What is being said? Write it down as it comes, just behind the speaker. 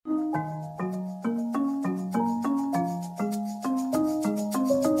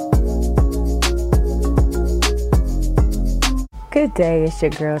Good day, it's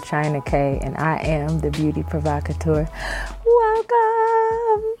your girl China K, and I am the beauty provocateur.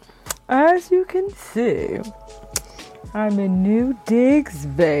 Welcome! As you can see, I'm in new digs,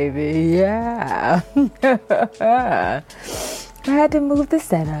 baby. Yeah. I had to move the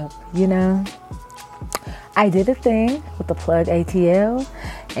setup, you know. I did a thing with the Plug ATL,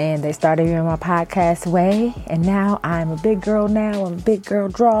 and they started hearing my podcast way, and now I'm a big girl now. I'm a big girl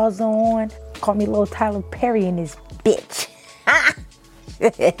draws on. Call me little Tyler Perry in this bitch. I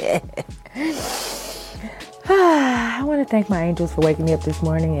want to thank my angels for waking me up this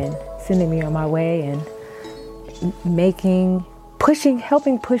morning and sending me on my way and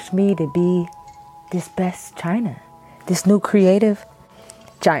helping push me to be this best China, this new creative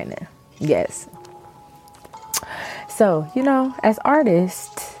China. Yes. So, you know, as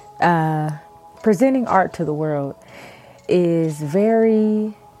artists, presenting art to the world is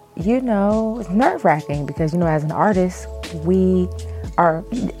very, nerve-wracking because, as an artist,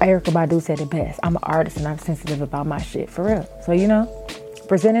 Erykah Badu said it best. I'm an artist and I'm sensitive about my shit, for real. So,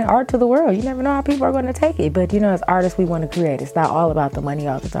 presenting art to the world, you never know how people are going to take it. But, as artists, we want to create. It's not all about the money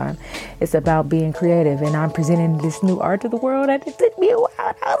all the time. It's about being creative. And I'm presenting this new art to the world, and it took me a while.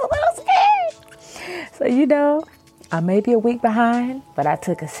 I was a little scared. So, I may be a week behind, but I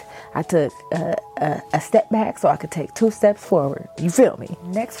took a step back so I could take 2 steps forward. You feel me?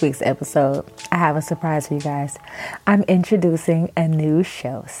 Next week's episode, I have a surprise for you guys. I'm introducing a new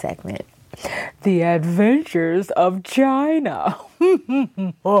show segment, The Adventures of China.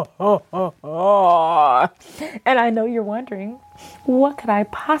 And I know you're wondering, what could I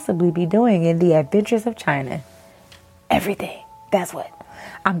possibly be doing in The Adventures of China? Everything. That's what.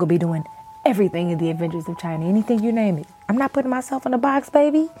 I'm going to be doing everything in The Adventures of China. Anything you name it. I'm not putting myself in a box,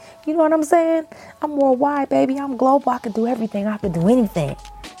 baby. You know what I'm saying? I'm worldwide, baby. I'm global. I could do everything. I could do anything.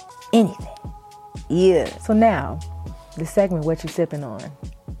 Anything. Yeah. So now, the segment, What You Sipping On?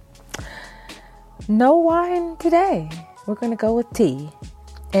 No wine today. We're going to go with tea.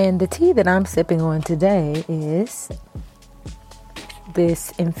 And the tea that I'm sipping on today is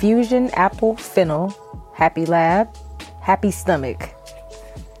this Infusion Apple Fennel Happy Lab Happy Stomach.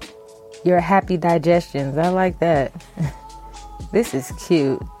 Your happy digestions. I like that. This is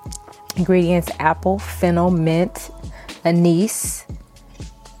cute. Ingredients: apple, fennel, mint, anise,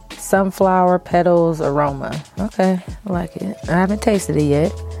 sunflower petals aroma. Okay, I like it. I haven't tasted it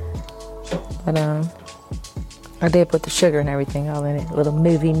yet, but I did put the sugar and everything all in it. A little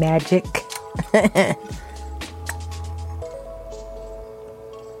movie magic.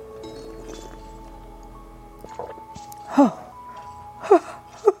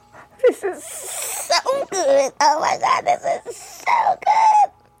 This is so good. Oh my God, this is so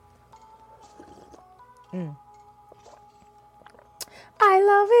good. I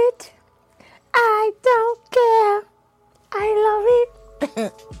love it. I don't care. I love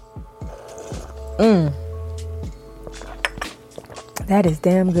it. That is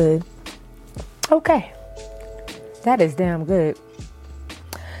damn good. Okay. That is damn good.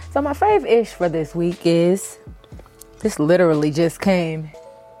 So my fave-ish for this week is, this literally just came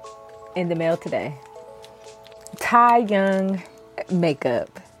in the mail today. Ty Young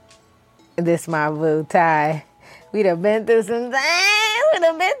makeup. This my boo Ty. We done been through some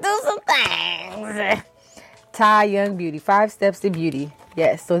things. Ty Young Beauty. 5 Steps to Beauty.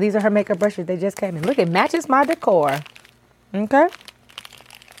 Yes. So these are her makeup brushes. They just came in. Look, it matches my decor. Okay.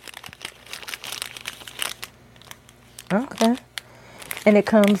 Okay. And it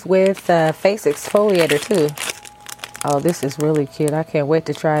comes with face exfoliator too. Oh, this is really cute. I can't wait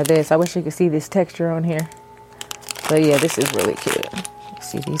to try this. I wish you could see this texture on here. But yeah, this is really cute.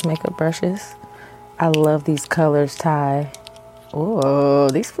 See these makeup brushes? I love these colors, Ty. Oh,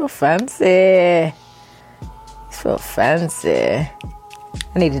 these feel fancy. These feel fancy. I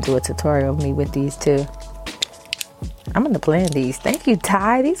need to do a tutorial of me with these too. I'm going to blend these. Thank you,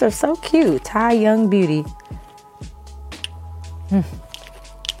 Ty. These are so cute. Ty Young Beauty.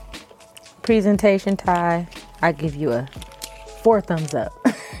 Presentation, Ty. I give you a 4 thumbs up.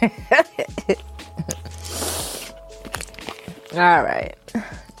 All right.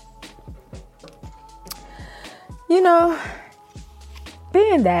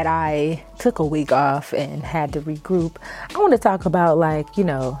 Being that I took a week off and had to regroup, I want to talk about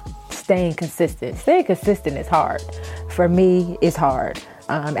staying consistent. Staying consistent is hard. For me, it's hard.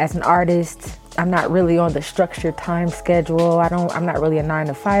 As an artist, I'm not really on the structured time schedule. I'm not really a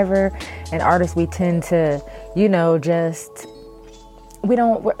 9-to-5er. And artists, we tend to, I'm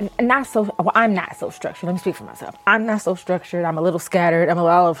not so structured. Let me speak for myself. I'm not so structured. I'm a little scattered. I'm a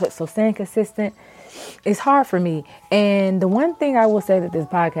lot of it. So staying consistent is hard for me. And the one thing I will say that this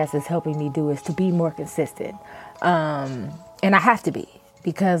podcast is helping me do is to be more consistent. And I have to be,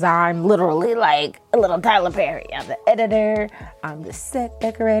 because I'm literally like a little Tyler Perry. I'm the editor, I'm the set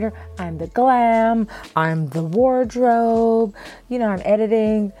decorator, I'm the glam, I'm the wardrobe. You know, I'm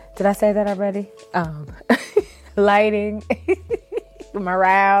editing. Did I say that already? Lighting,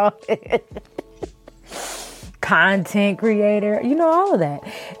 morale, content creator, you know, all of that.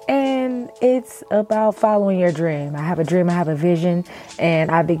 And it's about following your dream. I have a dream, I have a vision, and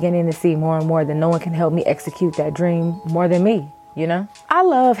I'm beginning to see more and more that no one can help me execute that dream more than me. You know, I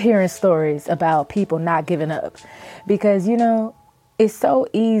love hearing stories about people not giving up, because, you know, it's so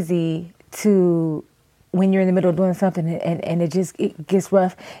easy to, when you're in the middle of doing something and it gets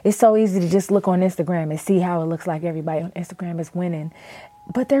rough, it's so easy to just look on Instagram and see how it looks like everybody on Instagram is winning,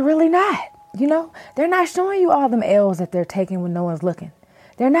 but they're really not. You know, they're not showing you all them L's that they're taking when no one's looking.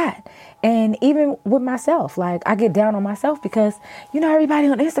 They're not. And even with myself, like, I get down on myself because, you know, everybody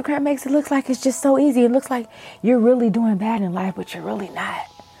on Instagram makes it look like it's just so easy. It looks like you're really doing bad in life, but you're really not.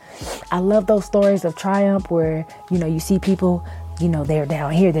 I love those stories of triumph where, you know, you see people, you know, they're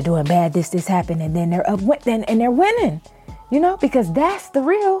down here, they're doing bad, this happened, and then they're up and they're winning, you know, because that's the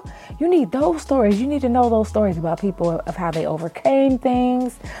real. You need those stories. You need to know those stories about people, of how they overcame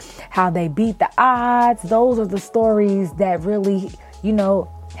things, how they beat the odds. Those are the stories that really, you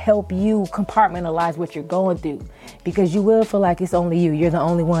know, help you compartmentalize what you're going through, because you will feel like it's only you. You're the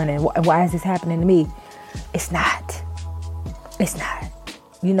only one. And why is this happening to me? It's not. It's not.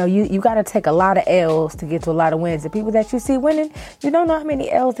 You know, you got to take a lot of L's to get to a lot of wins. The people that you see winning, you don't know how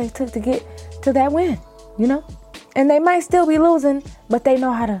many L's they took to get to that win, you know, and they might still be losing, but they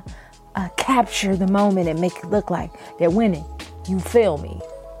know how to capture the moment and make it look like they're winning. You feel me?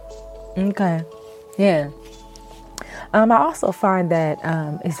 Okay. Yeah. I also find that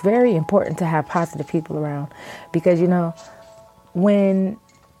it's very important to have positive people around, because, you know,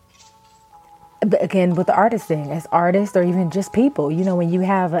 again, with the artist thing, as artists or even just people, you know, when you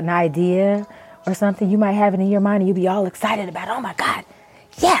have an idea or something, you might have it in your mind and you'll be all excited about, oh my God,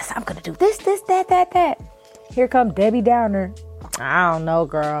 yes, I'm going to do this, that. Here comes Debbie Downer. I don't know,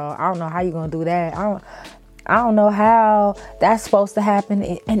 girl. I don't know how you're going to do that. I don't know how that's supposed to happen.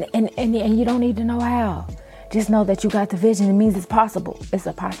 And you don't need to know how. Just know that you got the vision. It means it's possible. It's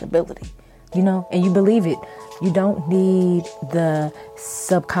a possibility, you know, and you believe it. You don't need the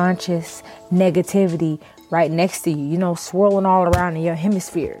subconscious negativity right next to you, you know, swirling all around in your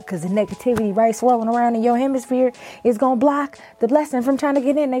hemisphere, because the negativity right swirling around in your hemisphere is going to block the blessing from trying to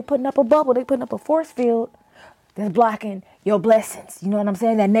get in. They putting up a bubble. They putting up a force field that's blocking your blessings. You know what I'm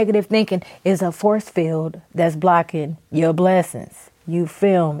saying? That negative thinking is a force field that's blocking your blessings. You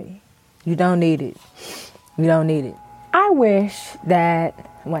feel me? You don't need it. You don't need it. I wish that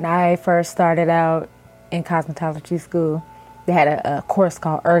when I first started out in cosmetology school, they had a course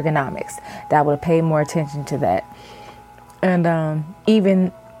called ergonomics that would pay more attention to that. And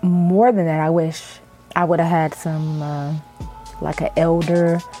even more than that, I wish I would have had some like an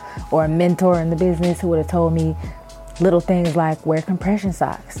elder or a mentor in the business who would have told me little things like wear compression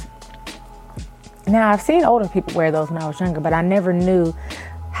socks. Now, I've seen older people wear those when I was younger, but I never knew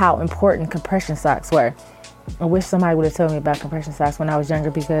how important compression socks were. I wish somebody would have told me about compression socks when I was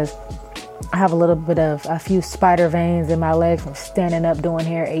younger, because I have a few spider veins in my legs from standing up doing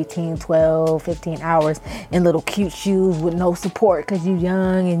hair 18, 12, 15 hours in little cute shoes with no support, because you're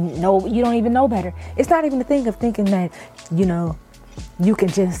young and you don't even know better. It's not even the thing of thinking that, you know, you can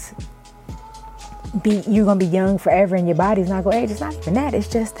just you're going to be young forever and your body's not going to age. It's not even that. It's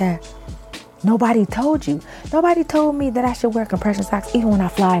just that nobody told you. Nobody told me that I should wear compression socks. Even when I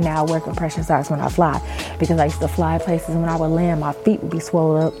fly now, I wear compression socks when I fly, because I used to fly places, and when I would land, my feet would be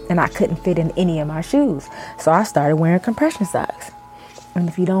swollen up and I couldn't fit in any of my shoes. So I started wearing compression socks. And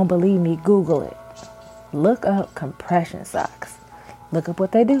if you don't believe me, Google it. Look up compression socks. Look up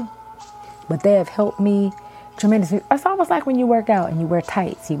what they do. But they have helped me tremendously. It's almost like when you work out and you wear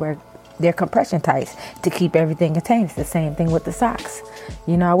tights. They're compression tights to keep everything contained. It's the same thing with the socks.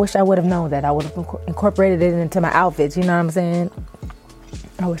 You know, I wish I would have known that. I would have incorporated it into my outfits. You know what I'm saying?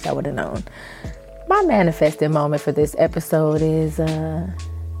 I wish I would have known. My manifesting moment for this episode is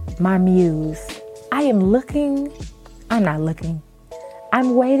my muse. I'm not looking.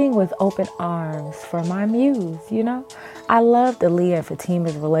 I'm waiting with open arms for my muse, you know? I love Aaliyah and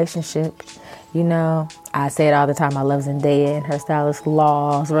Fatima's relationship. You know, I say it all the time. I love Zendaya and her stylist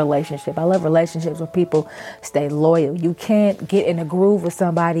Law's relationship. I love relationships where people stay loyal. You can't get in a groove with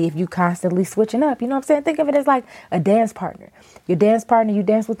somebody if you constantly switching up. You know what I'm saying? Think of it as like a dance partner. Your dance partner, you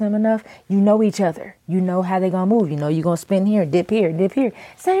dance with them enough, you know each other. You know how they gonna move. You know you're gonna spin here, dip here, dip here.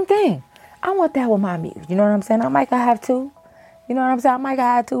 Same thing. I want that with my muse. You know what I'm saying? I might have two. You know what I'm saying? I might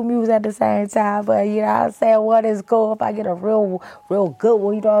have two music at the same time, but you know what I'm saying? One is cool if I get a real good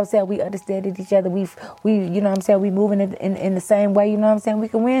one. You know what I'm saying? We understand each other. We you know what I'm saying? We moving in the same way. You know what I'm saying? We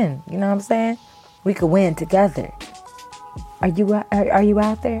can win. You know what I'm saying? We can win together. Are you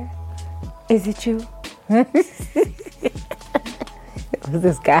out there? Is it you? It was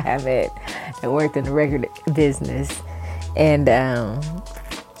this guy I met that worked in the record business and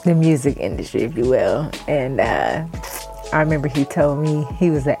the music industry, if you will. And I remember he told me he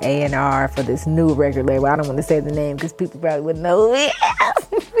was an A&R for this new record label. I don't want to say the name because people probably wouldn't know who he is.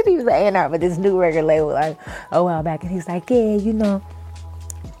 But he was an A&R for this new record label like a while back. And he's like, yeah, you know,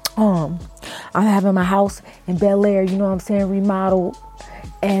 I'm having my house in Bel Air, you know what I'm saying, remodeled.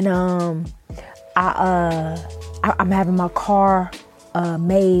 And I'm having my car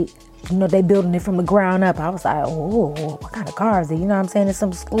made. You know, they building it from the ground up. I was like, oh, what kind of car is it? You know what I'm saying? It's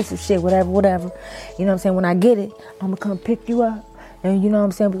some exclusive shit, whatever. You know what I'm saying? When I get it, I'm going to come pick you up. And you know what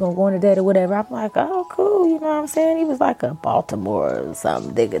I'm saying? We're going to go on a date or whatever. I'm like, oh, cool. You know what I'm saying? He was like a Baltimore or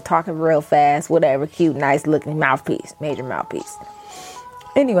something. They could talking real fast, whatever. Cute, nice looking mouthpiece. Major mouthpiece.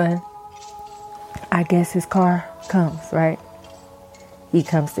 Anyway, I guess his car comes, right? He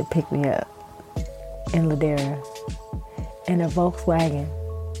comes to pick me up in Ladera in a Volkswagen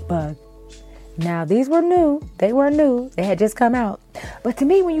Bug. Now, these were new. They were new. They had just come out. But to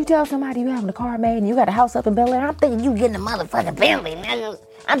me, when you tell somebody you having a car made and you got a house up in Bel Air, I'm thinking you getting a motherfucking Bentley, nigga.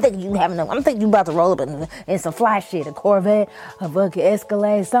 I'm thinking you about to roll up in some fly shit, a Corvette, a fucking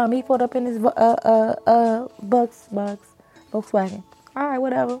Escalade, something. He pulled up in his Volkswagen. All right,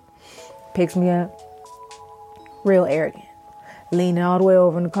 whatever. Picks me up. Real arrogant. Leaning all the way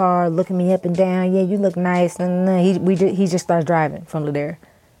over in the car, looking me up and down. Yeah, you look nice. And he just starts driving from Ladera.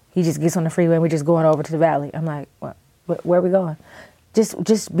 He just gets on the freeway and we're just going over to the valley. I'm like, what? Where are we going? Just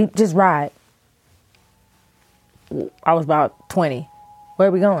ride. I was about 20. Where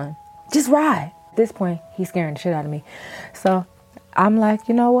are we going? Just ride. At this point, he's scaring the shit out of me. So I'm like,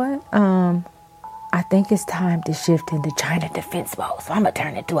 you know what? I think it's time to shift into China defense mode. So I'm going to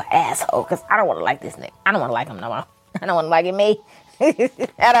turn into an asshole because I don't want to like this nigga. I don't want to like him no more. I don't want to like it me.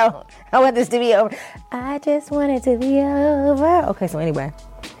 I want this to be over. I just want it to be over. Okay, so anyway,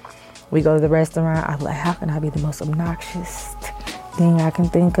 we go to the restaurant. I'm like, how can I be the most obnoxious thing I can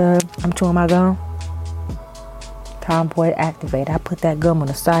think of? I'm chewing my gum. Tomboy activate. I put that gum on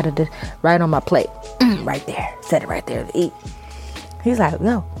the side of right on my plate. Right there. Set it right there to eat. He's like,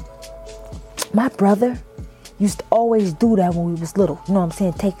 yo, my brother used to always do that when we was little. You know what I'm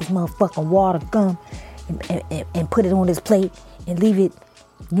saying? Take his motherfucking water gum and put it on his plate and leave it,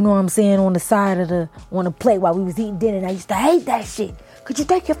 you know what I'm saying, on the side of on the plate while we was eating dinner. And I used to hate that shit. Could you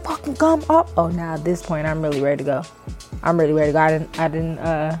take your fucking gum up? Oh, now at this point, I'm really ready to go.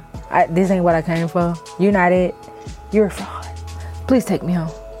 This ain't what I came for. You're not it. You're a fraud. Please take me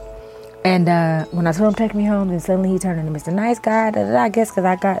home. And when I told him take me home, then suddenly he turned into Mr. Nice Guy. I guess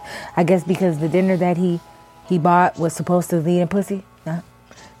because the dinner that he bought was supposed to lead in pussy. No.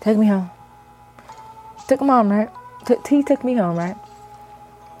 Take me home. Took him home, right? He took me home, right?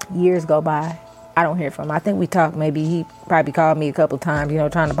 Years go by. I don't hear from him. I think we talked. Maybe he probably called me a couple times, you know,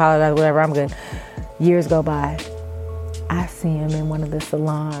 trying to apologize, whatever. I'm good. Years go by. I see him in one of the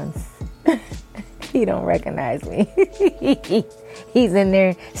salons. He don't recognize me. He's in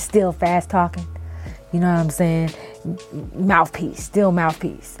there still fast talking. You know what I'm saying? Mouthpiece. Still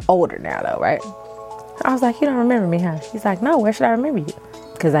mouthpiece. Older now, though, right? I was like, you don't remember me, huh? He's like, no, where should I remember you?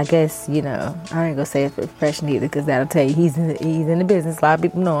 Because I guess, you know, I ain't going to say it for profession either, because that'll tell you he's in the business. A lot of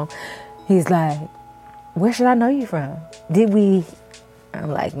people know him. He's like, where should I know you from? Did we?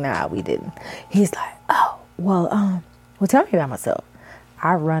 I'm like, nah, we didn't. He's like, oh, well, tell me about myself.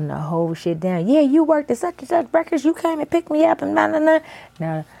 I run the whole shit down. Yeah, you worked at such and such records. You came and picked me up and blah.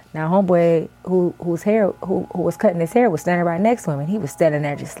 Now, homeboy who was cutting his hair was standing right next to him, and he was standing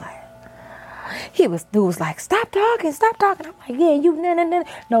there just like, he was like, stop talking. I'm like, yeah, you, no.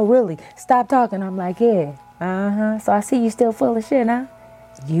 No, really, stop talking. I'm like, yeah, So I see you still full of shit, huh?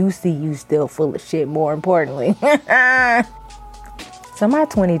 You see you still full of shit, more importantly. So my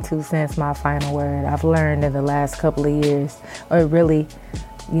 22 cents, my final word, I've learned in the last couple of years, or really,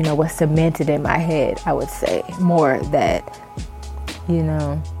 you know, what's cemented in my head, I would say, more that, you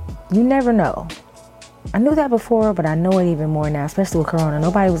know, you never know. I knew that before, but I know it even more now, especially with Corona.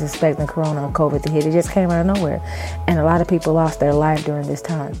 Nobody was expecting Corona or COVID to hit. It just came out of nowhere. And a lot of people lost their life during this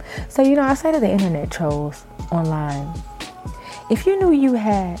time. So, you know, I say to the internet trolls online, if you knew you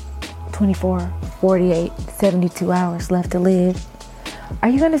had 24, 48, 72 hours left to live, are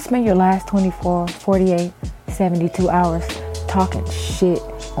you going to spend your last 24, 48, 72 hours talking shit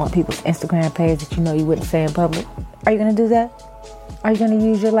on people's Instagram page that you know you wouldn't say in public? Are you going to do that? Are you going to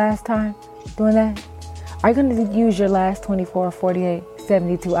use your last time doing that? Are you going to use your last 24, 48,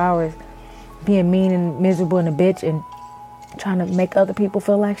 72 hours being mean and miserable and a bitch and trying to make other people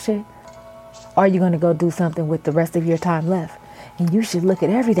feel like shit? Or are you going to go do something with the rest of your time left? And you should look at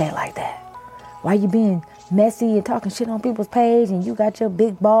every day like that. Why you being messy and talking shit on people's page and you got your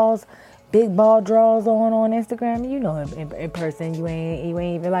big ball draws on Instagram? You know in person you ain't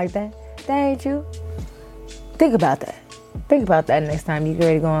even like that. That ain't you. Think about that. Think about that next time you get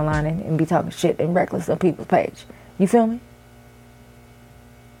ready to go online and be talking shit and reckless on people's page. You feel me?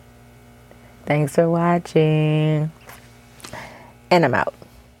 Thanks for watching. And I'm out.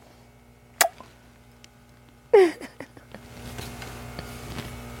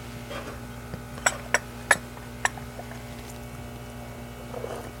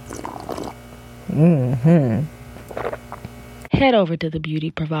 Head over to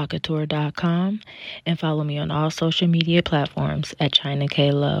thebeautyprovocateur.com and follow me on all social media platforms at China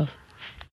K Love.